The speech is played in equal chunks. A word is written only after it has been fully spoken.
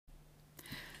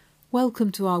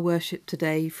Welcome to our worship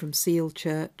today from Seal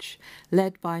Church,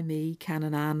 led by me,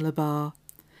 Canon Anne Labar.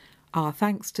 Our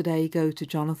thanks today go to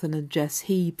Jonathan and Jess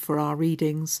Heeb for our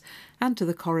readings and to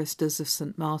the choristers of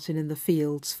St Martin in the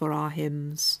Fields for our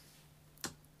hymns.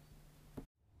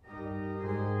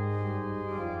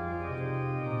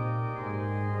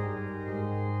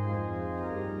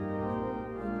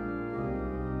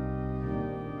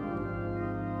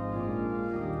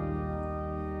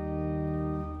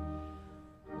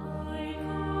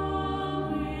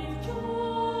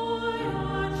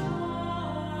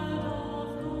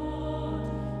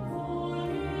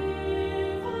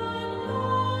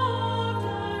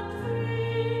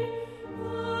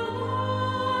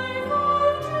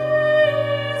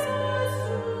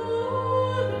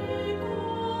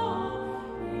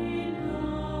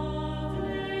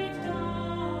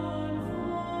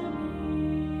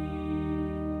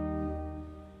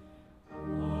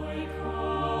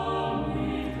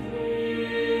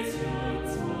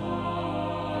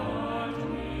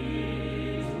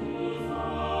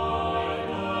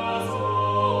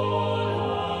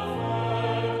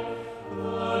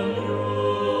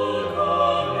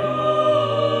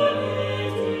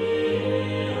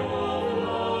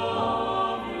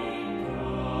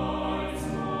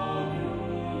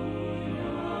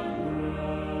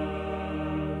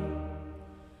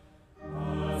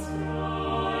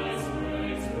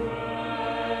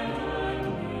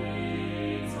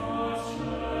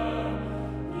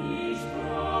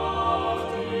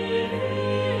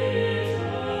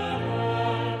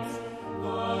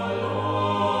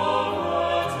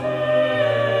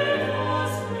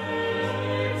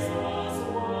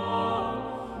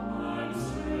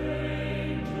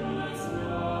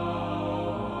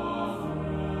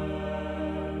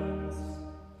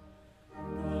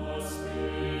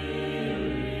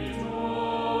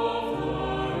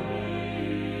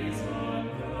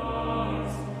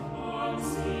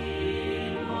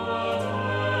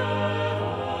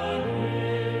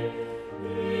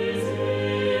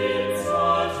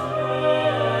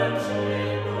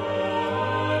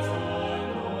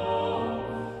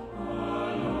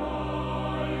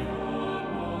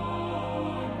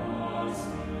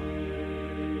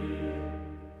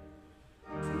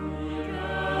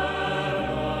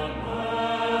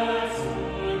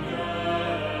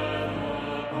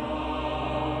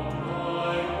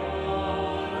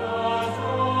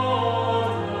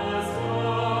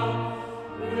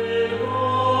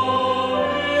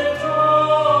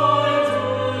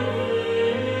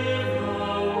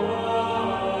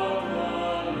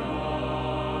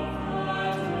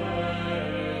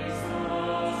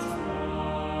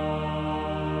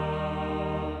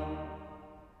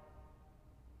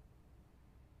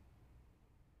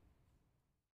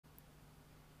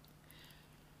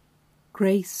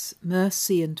 Grace,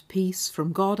 mercy and peace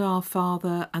from God our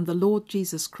Father and the Lord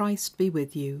Jesus Christ be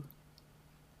with you.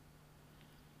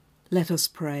 Let us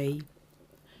pray.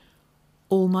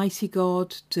 Almighty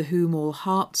God, to whom all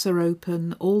hearts are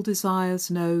open, all desires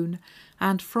known,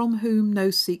 and from whom no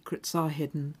secrets are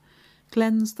hidden,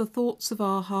 cleanse the thoughts of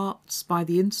our hearts by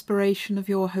the inspiration of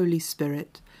your Holy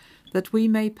Spirit, that we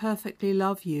may perfectly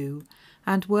love you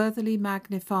and worthily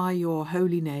magnify your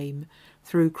holy name,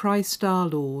 through Christ our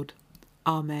Lord.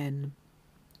 Amen.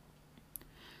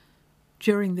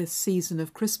 During this season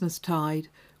of Christmastide,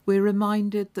 we're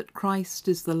reminded that Christ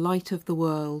is the light of the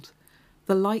world,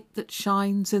 the light that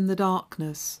shines in the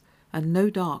darkness, and no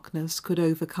darkness could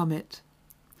overcome it.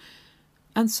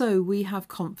 And so we have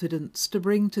confidence to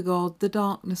bring to God the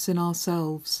darkness in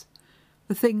ourselves,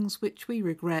 the things which we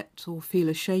regret or feel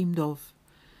ashamed of,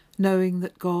 knowing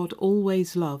that God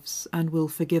always loves and will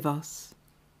forgive us.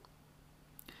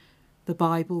 The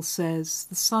Bible says,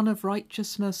 "The Sun of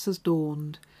Righteousness has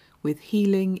dawned, with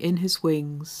healing in his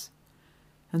wings."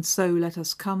 And so let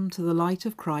us come to the light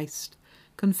of Christ,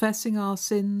 confessing our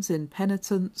sins in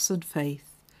penitence and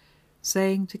faith,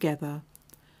 saying together,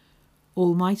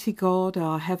 Almighty God,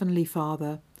 our Heavenly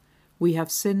Father, we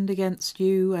have sinned against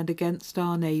you and against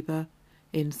our neighbour,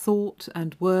 in thought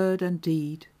and word and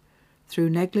deed,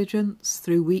 through negligence,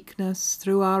 through weakness,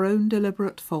 through our own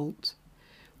deliberate fault.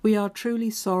 We are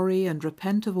truly sorry and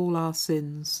repent of all our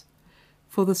sins.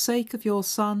 For the sake of your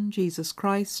Son, Jesus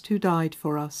Christ, who died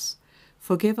for us,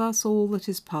 forgive us all that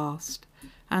is past,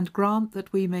 and grant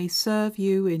that we may serve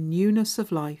you in newness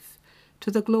of life, to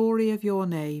the glory of your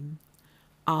name.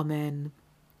 Amen.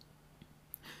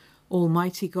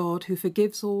 Almighty God, who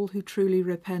forgives all who truly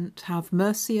repent, have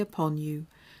mercy upon you,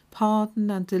 pardon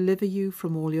and deliver you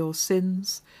from all your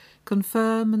sins,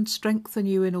 confirm and strengthen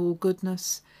you in all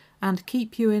goodness, and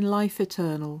keep you in life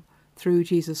eternal, through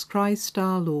Jesus Christ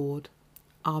our Lord.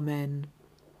 Amen.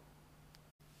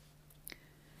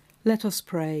 Let us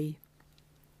pray.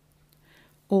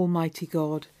 Almighty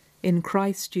God, in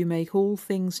Christ you make all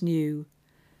things new.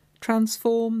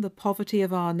 Transform the poverty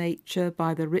of our nature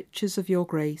by the riches of your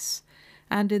grace,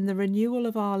 and in the renewal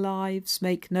of our lives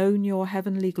make known your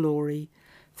heavenly glory,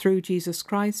 through Jesus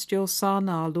Christ, your Son,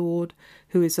 our Lord,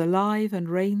 who is alive and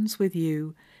reigns with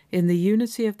you, in the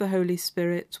unity of the Holy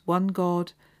Spirit, one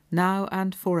God, now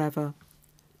and forever.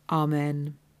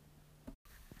 Amen.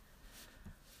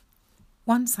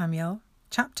 1 Samuel,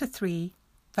 chapter 3,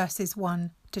 verses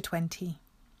 1 to 20.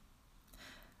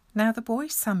 Now the boy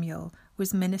Samuel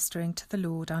was ministering to the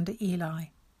Lord under Eli.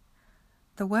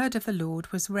 The word of the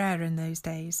Lord was rare in those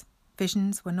days.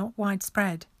 Visions were not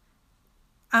widespread.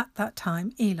 At that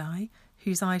time Eli,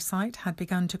 whose eyesight had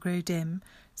begun to grow dim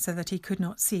so that he could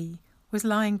not see, was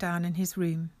lying down in his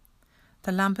room.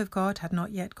 The lamp of God had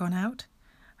not yet gone out,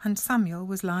 and Samuel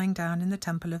was lying down in the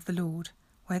temple of the Lord,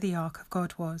 where the ark of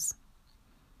God was.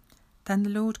 Then the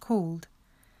Lord called,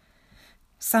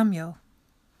 "Samuel,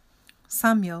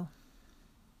 Samuel."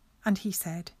 And he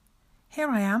said, "Here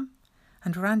I am,"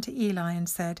 and ran to Eli and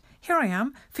said, "Here I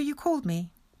am, for you called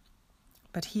me."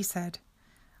 But he said,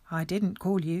 "I didn't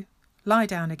call you. Lie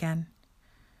down again."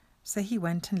 So he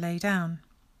went and lay down.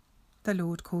 The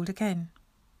Lord called again,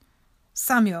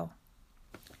 "Samuel."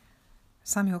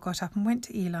 Samuel got up and went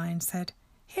to Eli and said,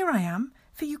 "Here I am,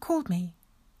 for you called me."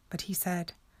 But he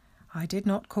said, "I did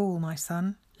not call, my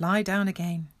son. Lie down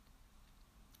again."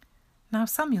 Now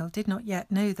Samuel did not yet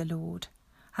know the Lord,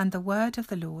 and the word of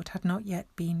the Lord had not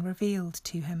yet been revealed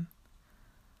to him.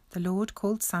 The Lord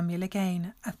called Samuel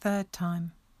again a third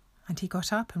time, and he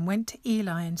got up and went to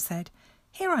Eli and said,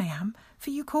 "Here I am,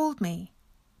 for you called me."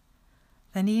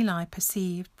 Then Eli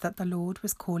perceived that the Lord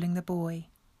was calling the boy.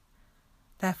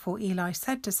 Therefore Eli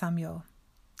said to Samuel,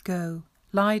 "Go,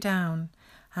 lie down,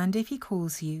 and if he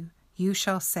calls you, you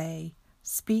shall say,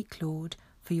 'Speak, Lord,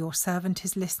 for your servant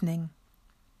is listening.'"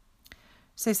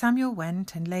 So Samuel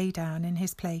went and lay down in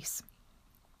his place.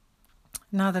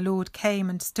 Now the Lord came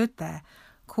and stood there,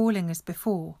 calling as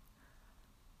before,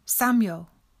 "Samuel,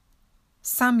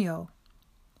 Samuel."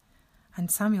 And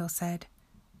Samuel said,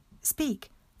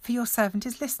 "Speak, for your servant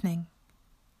is listening."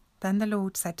 Then the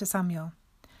Lord said to Samuel,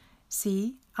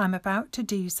 "See, I am about to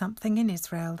do something in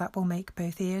Israel that will make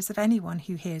both ears of anyone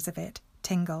who hears of it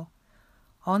tingle.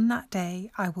 On that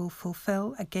day I will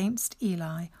fulfill against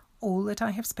Eli all that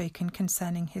I have spoken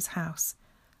concerning his house,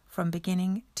 from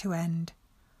beginning to end.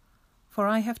 For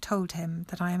I have told him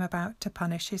that I am about to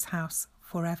punish his house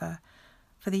forever,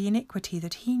 for the iniquity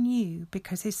that he knew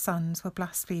because his sons were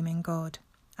blaspheming God,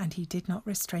 and he did not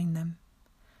restrain them.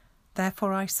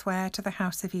 Therefore I swear to the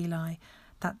house of Eli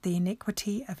that the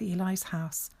iniquity of Eli's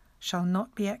house shall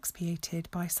not be expiated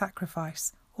by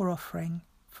sacrifice or offering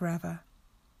forever."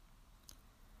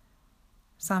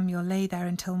 Samuel lay there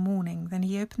until morning. Then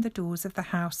he opened the doors of the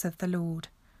house of the Lord.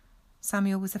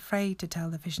 Samuel was afraid to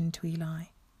tell the vision to Eli.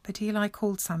 But Eli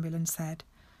called Samuel and said,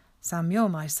 "Samuel,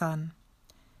 my son."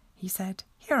 He said,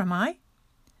 "Here am I."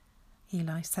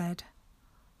 Eli said,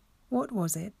 "What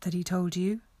was it that he told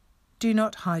you? Do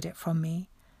not hide it from me.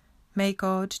 May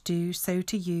God do so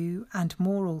to you, and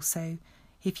more also,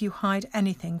 if you hide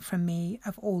anything from me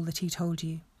of all that he told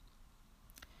you."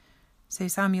 So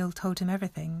Samuel told him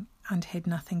everything, and hid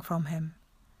nothing from him.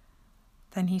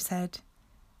 Then he said,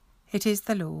 "It is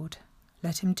the Lord.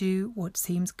 Let him do what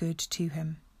seems good to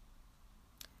him."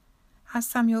 As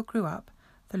Samuel grew up,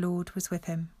 the Lord was with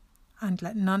him, and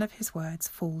let none of his words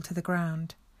fall to the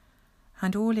ground.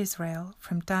 And all Israel,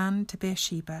 from Dan to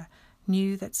Beersheba,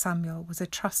 knew that Samuel was a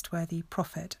trustworthy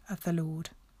prophet of the Lord.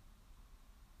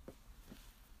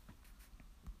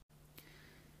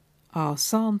 Our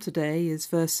psalm today is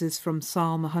verses from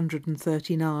Psalm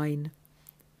 139.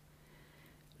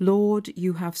 Lord,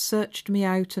 you have searched me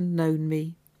out and known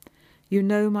me. You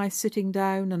know my sitting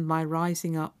down and my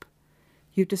rising up.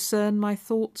 You discern my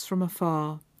thoughts from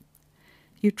afar.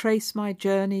 You trace my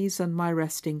journeys and my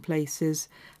resting places,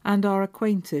 and are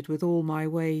acquainted with all my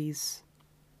ways.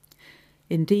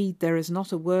 Indeed, there is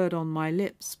not a word on my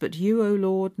lips, but you, O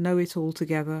Lord, know it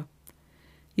altogether.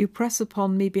 You press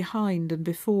upon me behind and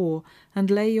before,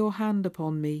 and lay your hand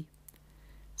upon me.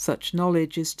 Such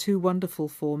knowledge is too wonderful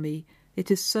for me. It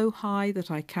is so high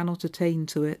that I cannot attain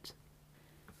to it.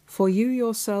 For you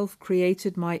yourself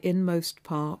created my inmost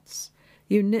parts.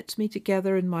 You knit me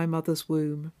together in my mother's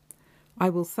womb. I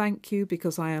will thank you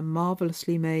because I am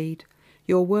marvellously made.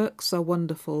 Your works are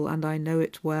wonderful, and I know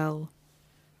it well.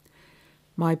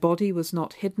 My body was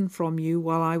not hidden from you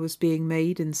while I was being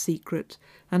made in secret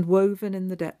and woven in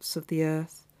the depths of the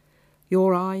earth.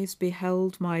 Your eyes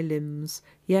beheld my limbs,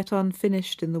 yet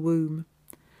unfinished in the womb.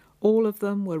 All of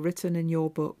them were written in your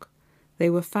book. They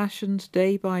were fashioned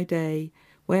day by day,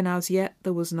 when as yet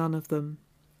there was none of them.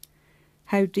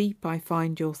 How deep I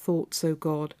find your thoughts, O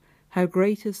God! How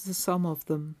great is the sum of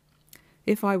them!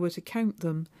 If I were to count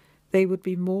them, they would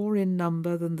be more in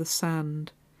number than the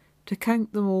sand. To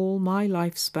count them all, my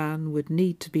lifespan would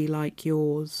need to be like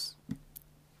yours.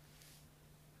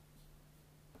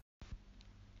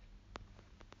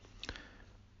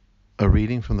 A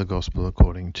reading from the Gospel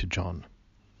according to John.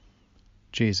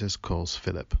 Jesus calls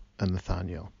Philip and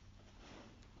Nathanael.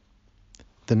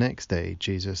 The next day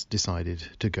Jesus decided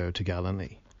to go to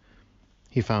Galilee.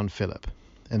 He found Philip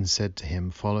and said to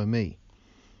him, "Follow me."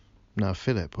 Now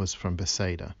Philip was from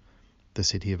Bethsaida, the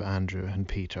city of Andrew and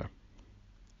Peter.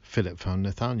 Philip found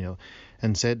Nathanael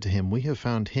and said to him, "We have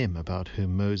found him about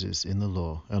whom Moses in the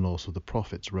law and also the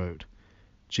prophets wrote,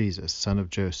 Jesus, son of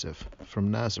Joseph,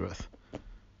 from Nazareth."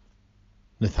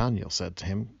 Nathanael said to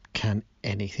him, "Can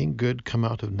anything good come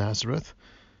out of Nazareth?"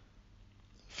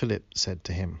 Philip said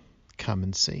to him, "Come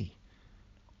and see."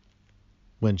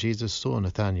 When Jesus saw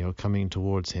Nathanael coming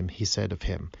towards him, he said of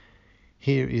him,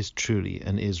 "Here is truly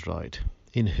an Israelite,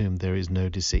 in whom there is no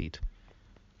deceit."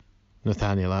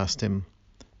 Nathanael asked him,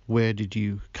 "Where did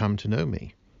you come to know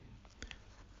me?"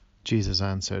 Jesus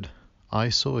answered, "I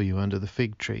saw you under the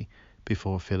fig tree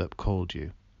before Philip called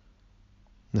you."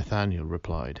 Nathanael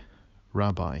replied,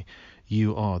 "Rabbi,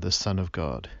 you are the Son of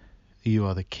God. You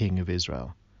are the King of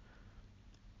Israel."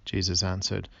 Jesus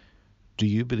answered, "Do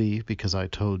you believe because I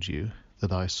told you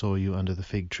that I saw you under the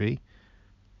fig tree?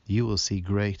 You will see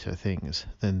greater things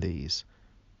than these."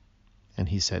 And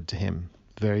he said to him,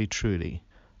 "Very truly,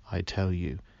 I tell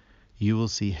you, you will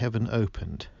see heaven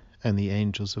opened, and the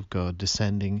angels of God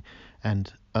descending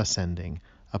and ascending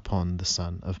upon the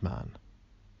Son of Man."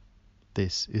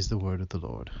 This is the word of the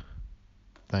Lord.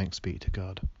 Thanks be to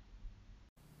God.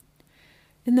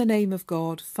 In the name of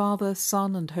God, Father,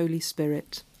 Son, and Holy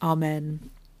Spirit.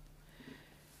 Amen.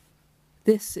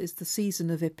 This is the season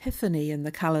of Epiphany in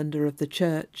the calendar of the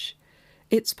Church.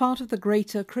 It's part of the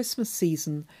greater Christmas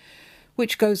season,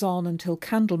 which goes on until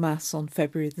Candlemas on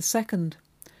February the 2nd.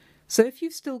 So if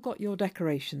you've still got your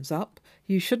decorations up,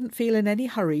 you shouldn't feel in any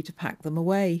hurry to pack them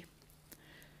away.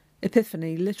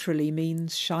 Epiphany literally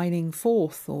means shining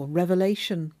forth or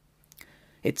revelation.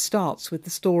 It starts with the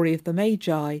story of the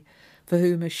Magi, for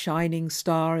whom a shining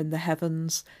star in the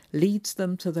heavens leads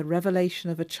them to the revelation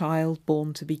of a child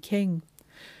born to be king.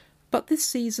 But this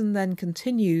season then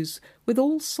continues with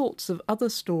all sorts of other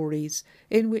stories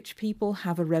in which people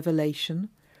have a revelation,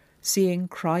 seeing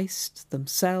Christ,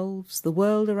 themselves, the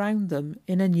world around them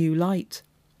in a new light.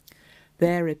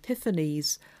 Their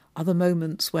epiphanies are the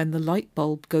moments when the light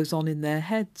bulb goes on in their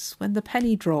heads, when the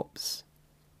penny drops.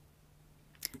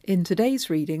 In today's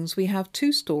readings we have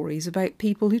two stories about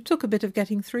people who took a bit of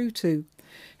getting through to,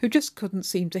 who just couldn't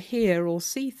seem to hear or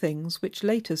see things which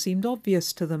later seemed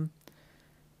obvious to them.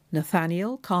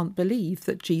 Nathanael can't believe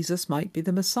that Jesus might be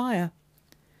the Messiah.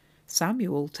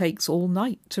 Samuel takes all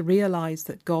night to realise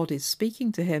that God is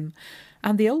speaking to him,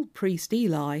 and the old priest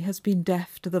Eli has been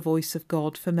deaf to the voice of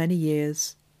God for many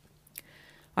years.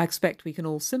 I expect we can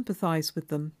all sympathise with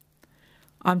them.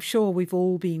 I'm sure we've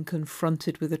all been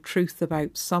confronted with a truth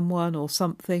about someone or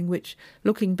something which,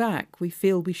 looking back, we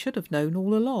feel we should have known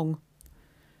all along.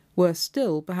 Worse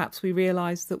still, perhaps we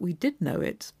realise that we did know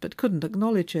it, but couldn't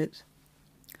acknowledge it.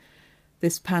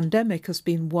 This pandemic has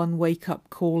been one wake-up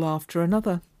call after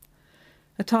another,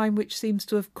 a time which seems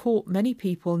to have caught many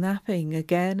people napping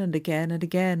again and again and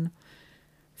again,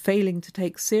 failing to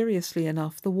take seriously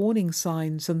enough the warning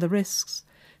signs and the risks,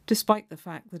 despite the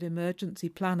fact that emergency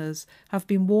planners have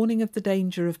been warning of the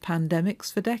danger of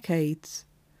pandemics for decades.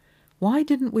 Why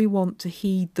didn't we want to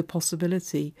heed the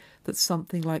possibility that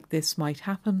something like this might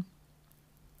happen?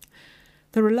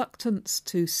 The reluctance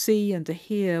to see and to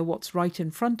hear what's right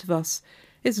in front of us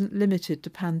isn't limited to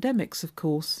pandemics, of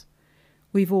course.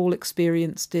 We've all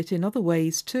experienced it in other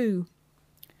ways too.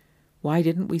 Why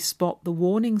didn't we spot the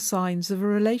warning signs of a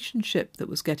relationship that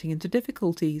was getting into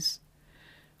difficulties?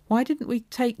 Why didn't we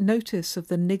take notice of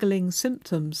the niggling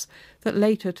symptoms that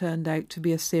later turned out to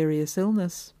be a serious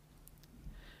illness?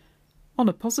 On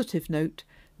a positive note,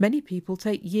 many people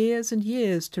take years and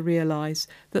years to realise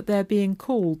that they're being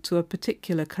called to a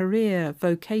particular career,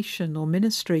 vocation or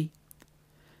ministry.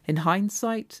 In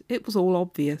hindsight, it was all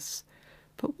obvious,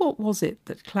 but what was it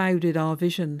that clouded our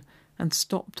vision and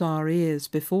stopped our ears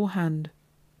beforehand?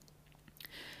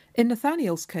 In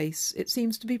Nathanael's case, it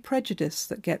seems to be prejudice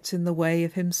that gets in the way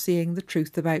of him seeing the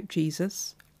truth about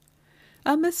Jesus.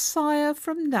 "A Messiah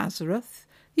from Nazareth?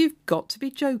 You've got to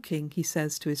be joking," he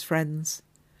says to his friends.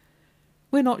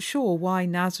 We're not sure why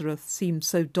Nazareth seemed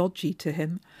so dodgy to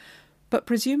him, but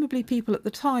presumably people at the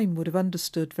time would have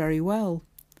understood very well.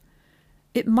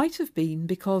 It might have been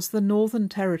because the northern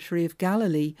territory of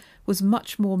Galilee was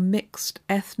much more mixed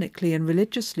ethnically and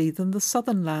religiously than the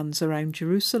southern lands around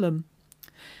Jerusalem.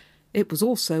 It was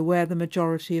also where the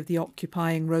majority of the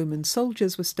occupying Roman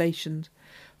soldiers were stationed,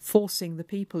 forcing the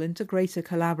people into greater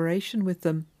collaboration with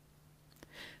them.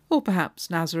 Or perhaps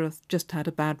Nazareth just had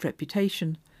a bad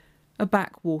reputation, a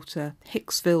backwater,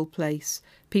 Hicksville place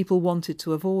people wanted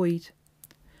to avoid.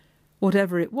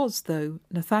 Whatever it was, though,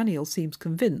 Nathanael seems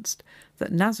convinced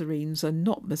that Nazarenes are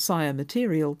not Messiah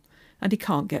material, and he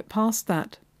can't get past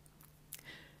that.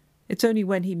 It's only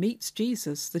when he meets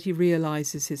Jesus that he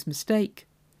realises his mistake.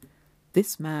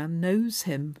 This man knows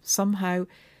him, somehow,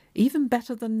 even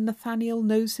better than Nathanael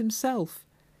knows himself,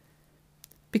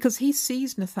 because he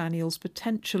sees Nathanael's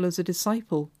potential as a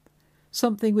disciple,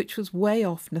 something which was way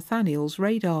off Nathanael's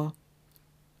radar.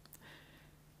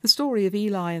 The story of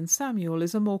Eli and Samuel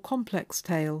is a more complex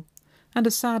tale, and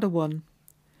a sadder one.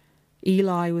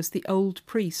 Eli was the old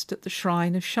priest at the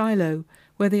shrine of Shiloh,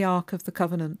 where the Ark of the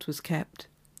Covenant was kept.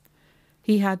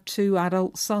 He had 2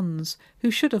 adult sons who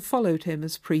should have followed him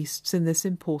as priests in this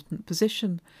important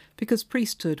position, because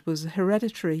priesthood was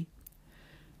hereditary.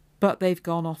 But they've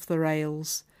gone off the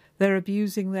rails. They're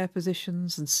abusing their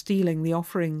positions and stealing the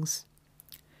offerings.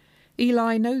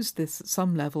 Eli knows this at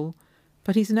some level,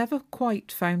 but he's never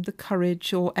quite found the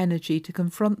courage or energy to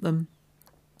confront them.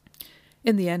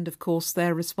 In the end, of course,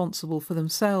 they're responsible for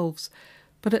themselves,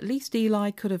 but at least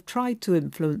Eli could have tried to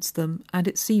influence them, and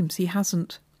it seems he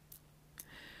hasn't.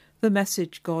 The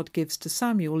message God gives to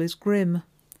Samuel is grim.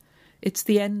 It's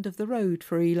the end of the road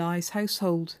for Eli's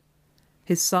household.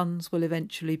 His sons will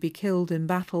eventually be killed in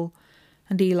battle,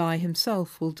 and Eli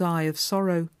himself will die of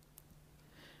sorrow.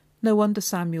 No wonder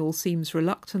Samuel seems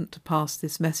reluctant to pass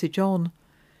this message on.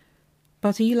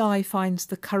 But Eli finds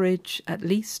the courage, at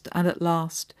least and at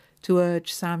last, to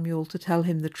urge Samuel to tell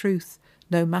him the truth,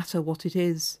 no matter what it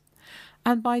is.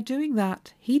 And by doing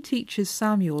that, he teaches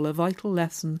Samuel a vital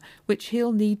lesson which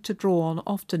he'll need to draw on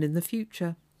often in the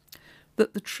future,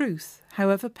 that the truth,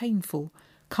 however painful,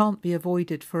 can't be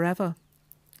avoided forever.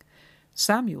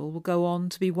 Samuel will go on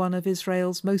to be one of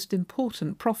Israel's most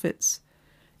important prophets,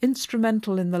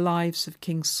 instrumental in the lives of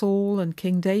King Saul and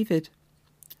King David.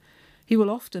 He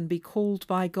will often be called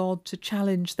by God to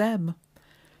challenge them,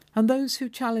 and those who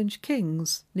challenge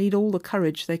kings need all the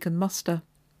courage they can muster.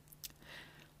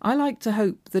 I like to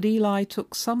hope that Eli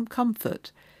took some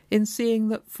comfort in seeing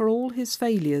that for all his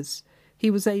failures, he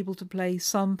was able to play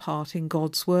some part in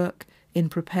God's work in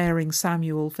preparing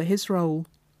Samuel for his role.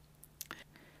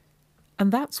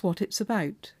 And that's what it's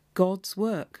about, God's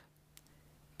work.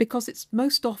 Because it's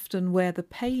most often where the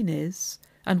pain is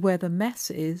and where the mess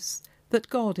is that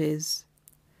God is.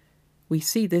 We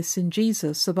see this in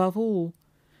Jesus above all,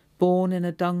 born in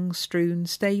a dung-strewn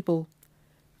stable,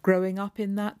 growing up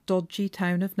in that dodgy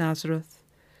town of Nazareth,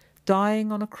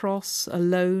 dying on a cross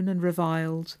alone and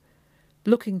reviled,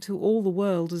 looking to all the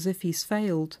world as if he's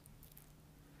failed.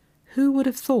 Who would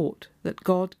have thought that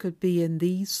God could be in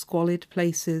these squalid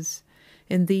places,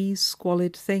 in these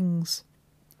squalid things?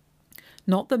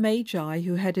 Not the Magi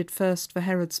who headed first for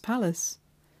Herod's palace,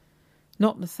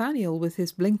 not Nathanael with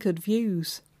his blinkered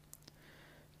views,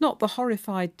 not the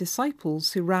horrified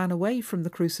disciples who ran away from the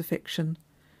crucifixion,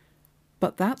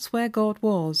 but that's where God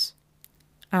was,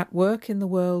 at work in the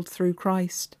world through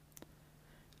Christ.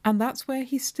 And that's where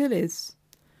he still is,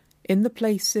 in the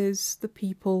places, the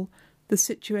people, the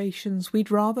situations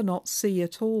we'd rather not see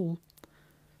at all,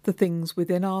 the things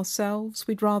within ourselves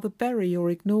we'd rather bury or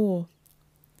ignore.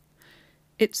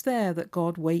 It's there that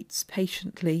God waits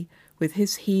patiently with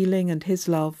his healing and his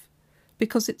love,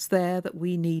 because it's there that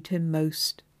we need him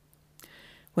most.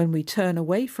 When we turn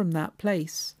away from that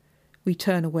place, we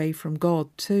turn away from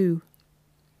God too.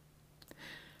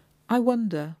 I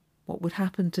wonder what would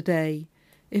happen today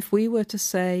if we were to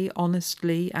say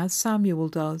honestly, as Samuel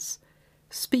does,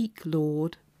 "Speak,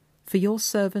 Lord, for your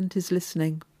servant is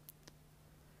listening."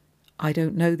 I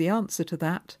don't know the answer to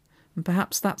that, and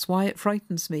perhaps that's why it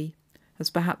frightens me, as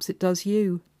perhaps it does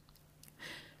you.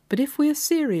 But if we are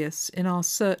serious in our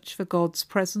search for God's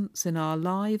presence in our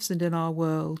lives and in our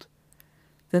world,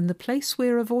 then the place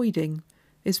we're avoiding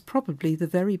is probably the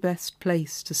very best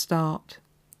place to start.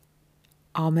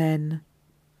 Amen.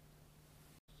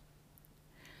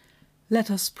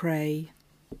 Let us pray.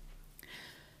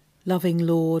 Loving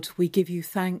Lord, we give you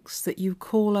thanks that you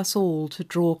call us all to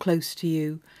draw close to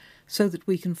you so that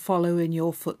we can follow in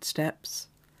your footsteps.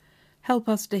 Help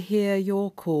us to hear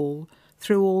your call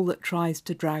through all that tries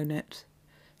to drown it.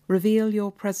 Reveal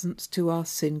your presence to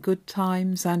us in good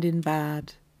times and in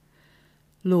bad.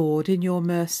 Lord, in your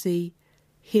mercy,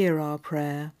 hear our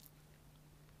prayer.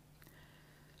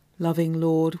 Loving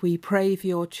Lord, we pray for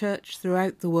your church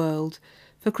throughout the world,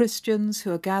 for Christians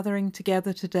who are gathering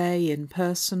together today in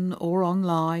person or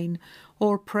online,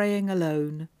 or praying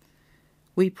alone.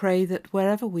 We pray that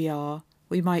wherever we are,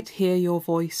 we might hear your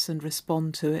voice and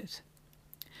respond to it.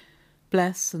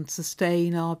 Bless and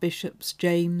sustain our bishops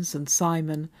James and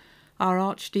Simon, our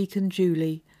Archdeacon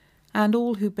Julie, and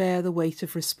all who bear the weight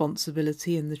of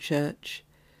responsibility in the Church.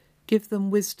 Give them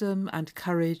wisdom and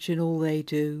courage in all they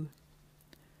do.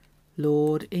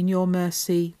 Lord, in your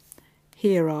mercy,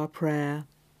 hear our prayer.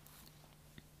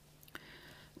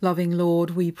 Loving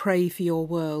Lord, we pray for your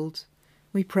world.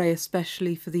 We pray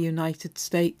especially for the United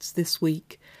States this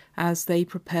week as they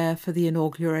prepare for the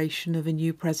inauguration of a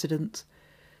new president,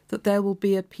 that there will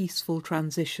be a peaceful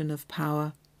transition of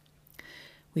power.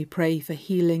 We pray for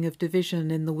healing of division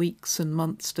in the weeks and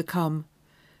months to come,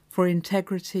 for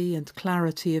integrity and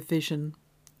clarity of vision.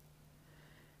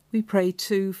 We pray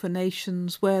too for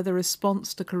nations where the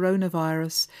response to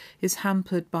coronavirus is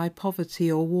hampered by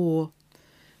poverty or war.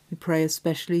 We pray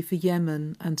especially for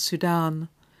Yemen and Sudan,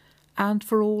 and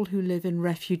for all who live in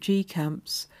refugee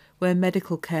camps where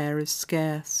medical care is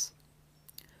scarce.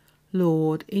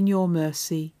 Lord, in your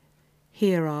mercy,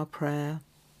 hear our prayer.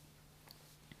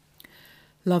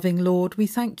 Loving Lord, we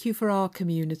thank you for our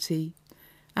community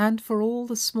and for all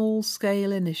the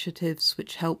small-scale initiatives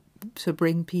which help to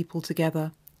bring people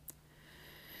together.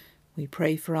 We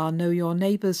pray for our Know Your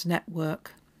Neighbours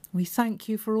network. We thank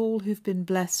you for all who've been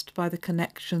blessed by the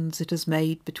connections it has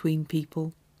made between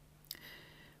people.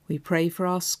 We pray for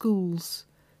our schools,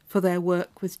 for their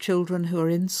work with children who are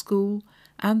in school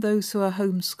and those who are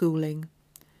homeschooling.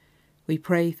 We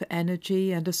pray for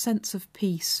energy and a sense of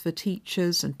peace for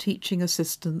teachers and teaching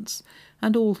assistants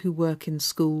and all who work in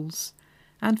schools,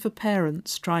 and for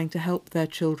parents trying to help their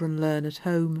children learn at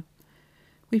home.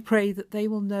 We pray that they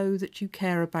will know that you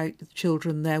care about the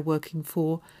children they're working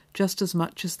for just as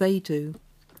much as they do.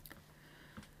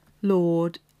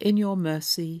 Lord, in your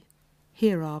mercy,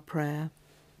 hear our prayer.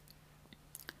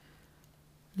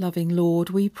 Loving Lord,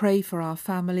 we pray for our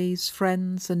families,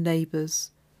 friends and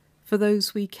neighbours, for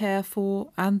those we care for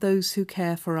and those who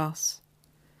care for us.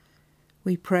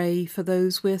 We pray for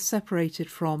those we're separated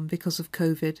from because of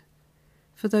COVID,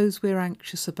 for those we're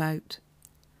anxious about,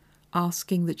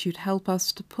 asking that you'd help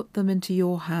us to put them into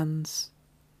your hands.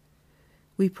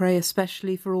 We pray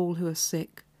especially for all who are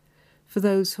sick, for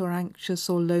those who are anxious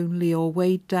or lonely or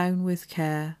weighed down with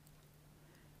care.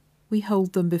 We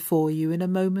hold them before you in a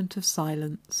moment of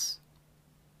silence.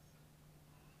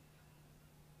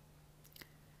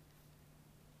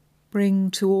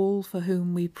 Bring to all for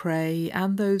whom we pray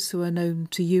and those who are known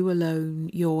to you alone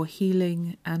your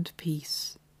healing and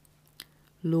peace.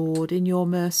 Lord, in your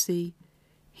mercy,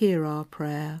 hear our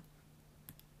prayer.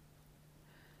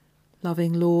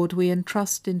 Loving Lord, we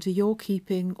entrust into your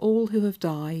keeping all who have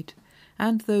died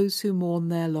and those who mourn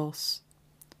their loss.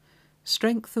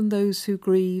 Strengthen those who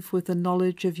grieve with the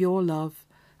knowledge of your love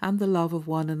and the love of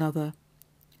one another.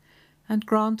 And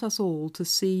grant us all to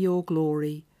see your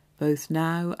glory, both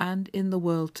now and in the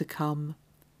world to come.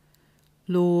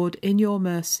 Lord, in your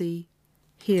mercy,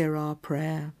 hear our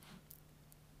prayer.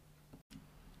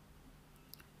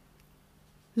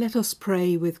 Let us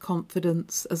pray with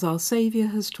confidence as our Saviour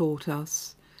has taught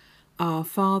us. Our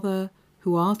Father,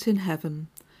 who art in heaven,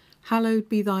 hallowed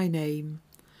be thy name.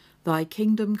 Thy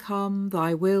kingdom come,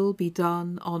 thy will be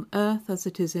done, on earth as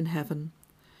it is in heaven.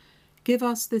 Give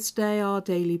us this day our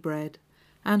daily bread,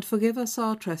 and forgive us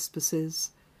our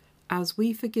trespasses, as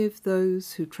we forgive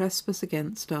those who trespass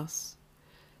against us.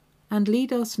 And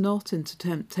lead us not into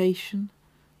temptation,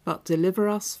 but deliver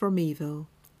us from evil.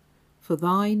 For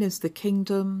thine is the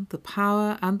kingdom, the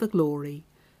power, and the glory,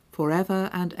 for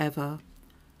ever and ever.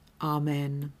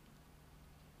 Amen.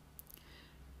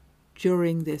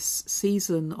 During this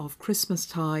season of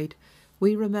Christmastide,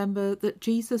 we remember that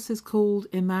Jesus is called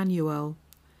Emmanuel,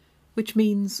 which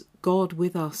means God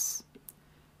with us.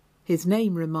 His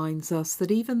name reminds us that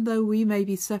even though we may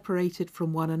be separated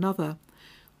from one another,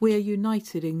 we are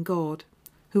united in God,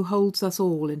 who holds us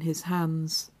all in his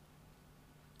hands.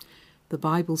 The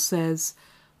Bible says,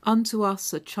 "Unto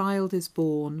us a child is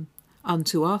born,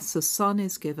 unto us a son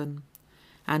is given,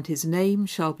 and his name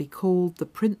shall be called the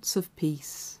Prince of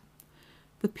Peace.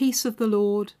 The peace of the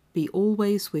Lord be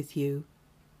always with you."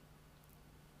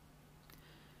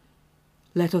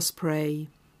 Let us pray.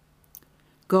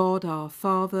 God our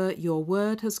Father, your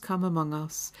word has come among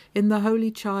us in the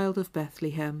Holy Child of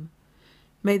Bethlehem.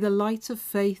 May the light of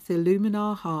faith illumine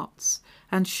our hearts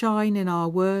and shine in our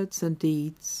words and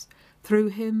deeds, through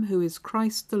him who is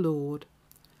Christ the Lord.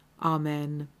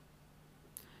 Amen.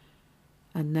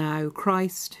 And now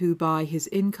Christ, who by his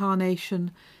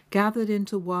incarnation gathered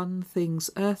into one things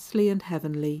earthly and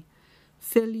heavenly,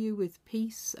 fill you with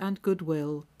peace and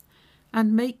goodwill,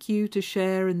 and make you to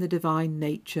share in the divine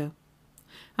nature.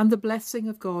 And the blessing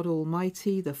of God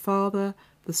Almighty, the Father,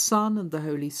 the Son, and the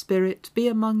Holy Spirit be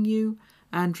among you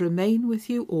and remain with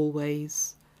you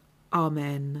always.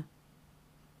 Amen.